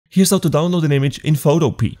Here's how to download an image in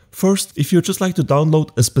Photopea. First, if you'd just like to download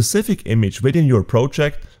a specific image within your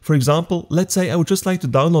project, for example, let's say I would just like to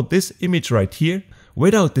download this image right here,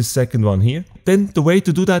 without this second one here, then the way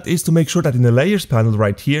to do that is to make sure that in the layers panel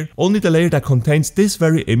right here, only the layer that contains this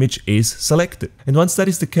very image is selected. And once that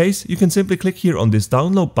is the case, you can simply click here on this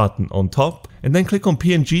download button on top, and then click on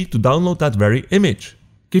PNG to download that very image.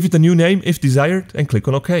 Give it a new name if desired and click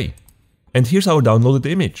on OK. And here's our downloaded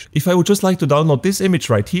image. If I would just like to download this image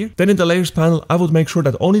right here, then in the layers panel I would make sure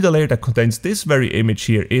that only the layer that contains this very image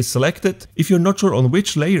here is selected. If you're not sure on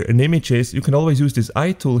which layer an image is, you can always use this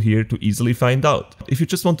eye tool here to easily find out. If you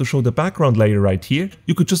just want to show the background layer right here,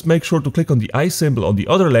 you could just make sure to click on the eye symbol on the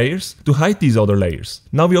other layers to hide these other layers.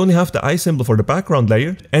 Now we only have the eye symbol for the background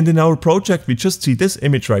layer, and in our project we just see this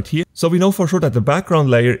image right here, so we know for sure that the background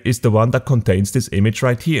layer is the one that contains this image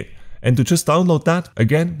right here. And to just download that,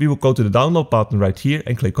 again, we will go to the download button right here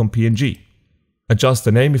and click on PNG. Adjust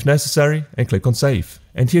the name if necessary and click on save.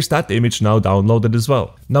 And here's that image now downloaded as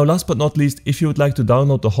well. Now last but not least, if you would like to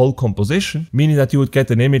download the whole composition, meaning that you would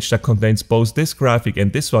get an image that contains both this graphic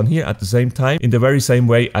and this one here at the same time in the very same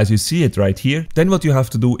way as you see it right here, then what you have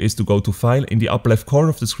to do is to go to File in the upper left corner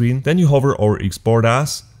of the screen, then you hover over Export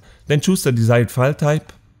As, then choose the desired file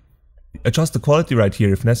type, adjust the quality right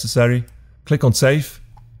here if necessary, click on Save,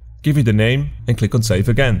 give it a name and click on save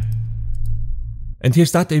again. And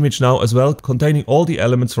here's that image now as well, containing all the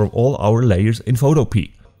elements from all our layers in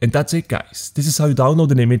Photopea. And that's it guys, this is how you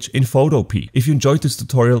download an image in Photopea. If you enjoyed this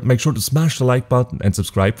tutorial, make sure to smash the like button and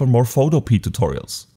subscribe for more Photopea tutorials.